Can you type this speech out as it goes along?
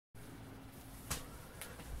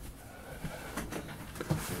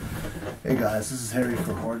Hey guys, this is Harry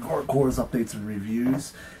for Hardcore Cores Updates and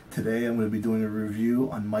Reviews. Today I'm going to be doing a review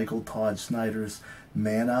on Michael Todd Snyder's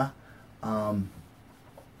Manna.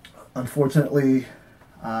 Unfortunately,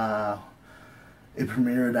 it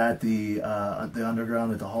premiered at the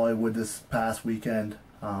Underground at the Hollywood this past weekend,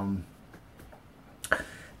 and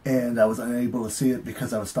I was unable to see it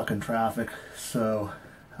because I was stuck in traffic. So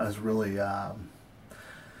I was really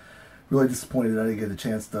disappointed I didn't get a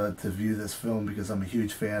chance to view this film because I'm a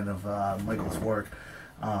huge fan of Michael's work.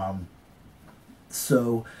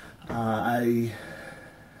 So I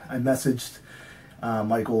messaged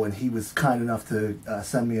Michael, and he was kind enough to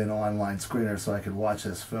send me an online screener so I could watch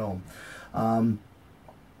this film.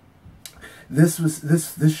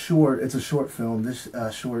 This short, it's a short film. This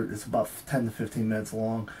short is about 10 to 15 minutes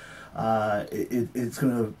long. It's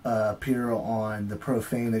going to appear on the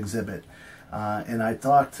Profane Exhibit. And I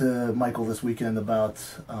talked to Michael this weekend about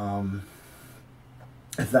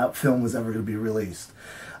if that film was ever going to be released.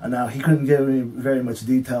 Now, he couldn't give me very much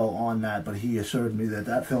detail on that, but he assured me that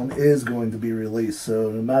that film is going to be released.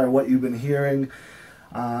 So no matter what you've been hearing,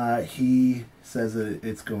 he says that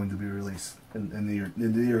it's going to be released in the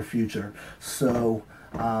near future. So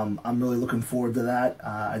I'm really looking forward to that.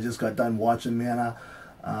 I just got done watching Manna.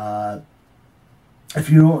 If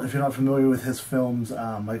you're not familiar with his films,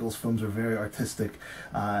 Michael's films are very artistic,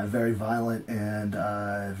 very violent, and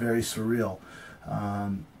very surreal.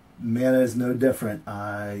 Manna is no different.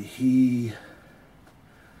 Well,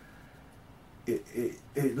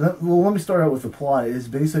 let me start out with the plot. It's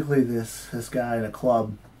basically this guy in a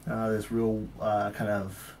club, this real kind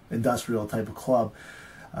of industrial type of club,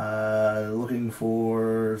 looking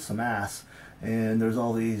for some ass, and there's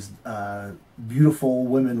all these beautiful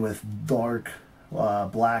women with dark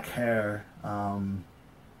black hair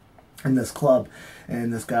in this club,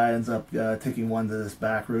 and this guy ends up taking one to this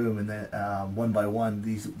back room, and then one by one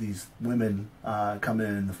these women come in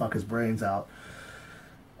and fuck his brains out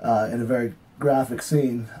in a very graphic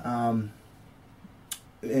scene. And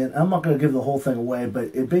I'm not going to give the whole thing away,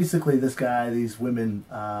 but basically these women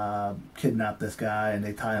kidnap this guy, and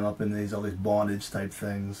they tie him up in all these bondage type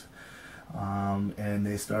things, and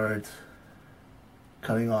they start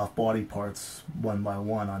cutting off body parts one by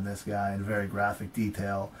one on this guy in very graphic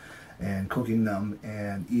detail, and cooking them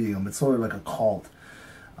and eating them. It's sort of like a cult.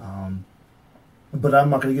 But I'm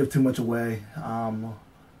not going to give too much away.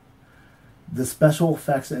 The special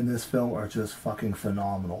effects in this film are just fucking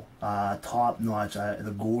phenomenal. Top notch.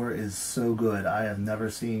 The gore is so good. I have never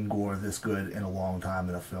seen gore this good in a long time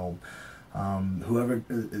in a film.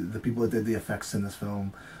 The people that did the effects in this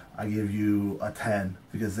film, I give you a 10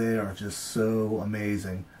 because they are just so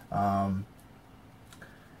amazing.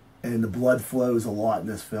 And the blood flows a lot in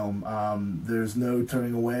this film. There's no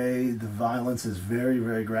turning away. The violence is very,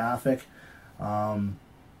 very graphic.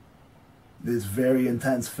 It's a very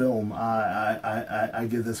intense film. I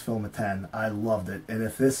give this film a 10. I loved it. And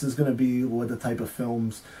if this is going to be what the type of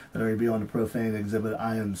films that are going to be on the Profane Exhibit,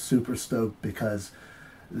 I am super stoked, because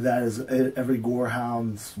that is every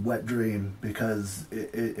gorehound's wet dream. Because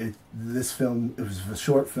this film, it was a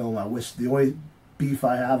short film. I wish, the only beef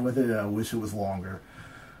I have with it, I wish it was longer,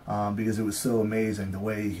 because it was so amazing the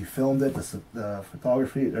way he filmed it. The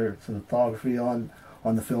photography on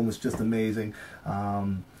the film was just amazing.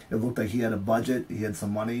 It looked like he had a budget, he had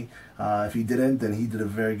some money. If he didn't, then he did a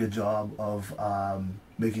very good job of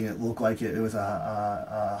making it look like it was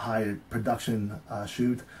a high production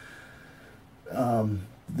shoot.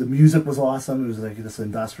 The music was awesome. It was like this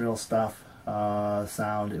industrial stuff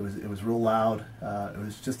sound. It was real loud. It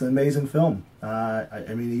was just an amazing film.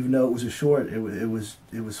 I mean, even though it was a short, it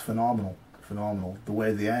was phenomenal. Phenomenal. The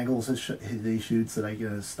way the angles he shoots, that I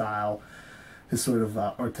get his style, his sort of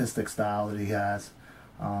artistic style that he has.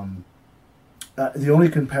 The only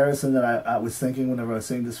comparison that I was thinking whenever I was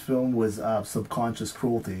seeing this film was Subconscious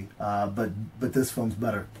Cruelty, but this film's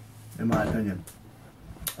better, in my opinion.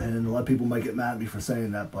 And a lot of people might get mad at me for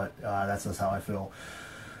saying that, but that's just how I feel.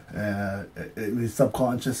 I mean,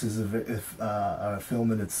 Subconscious is a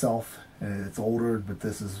film in itself, and it's older, but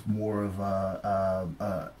this is more of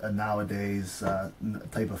a nowadays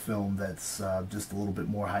type of film that's just a little bit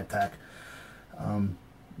more high tech.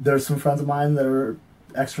 There's some friends of mine that are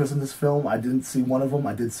extras in this film. I didn't see one of them.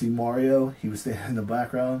 I did see Mario. He was standing in the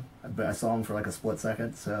background. I saw him for like a split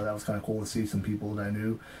second, so that was kind of cool to see some people that I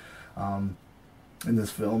knew in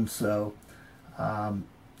this film. So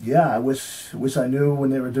yeah, I wish I knew when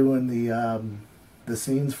they were doing the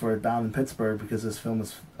scenes for it down in Pittsburgh, because this film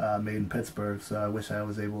was made in Pittsburgh. So I wish I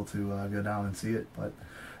was able to go down and see it,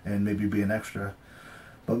 and maybe be an extra.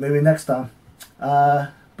 But maybe next time.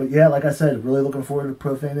 But But yeah, like I said, really looking forward to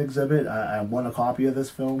Profane Exhibit. I won a copy of this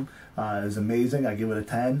film. It's amazing. I give it a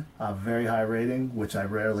 10, a very high rating, which I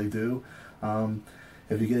rarely do.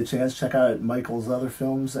 If you get a chance, check out Michael's other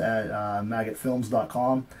films at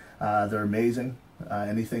maggotfilms.com. They're amazing.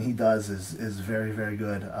 Anything he does is very, very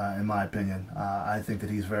good, in my opinion. I think that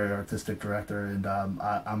he's a very artistic director, and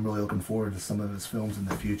I'm really looking forward to some of his films in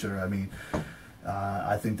the future. I mean,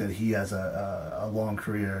 I think that he has a long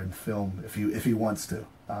career in film if he wants to.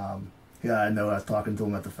 Yeah, I know I was talking to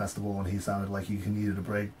him at the festival, and he sounded like he needed a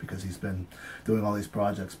break because he's been doing all these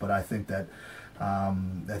projects. But I think that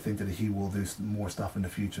he will do more stuff in the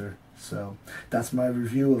future. So that's my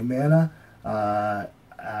review of Manna.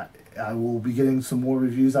 I will be getting some more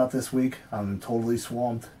reviews out this week. I'm totally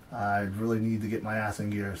swamped. I really need to get my ass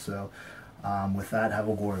in gear. So with that, have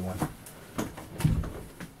a glory one.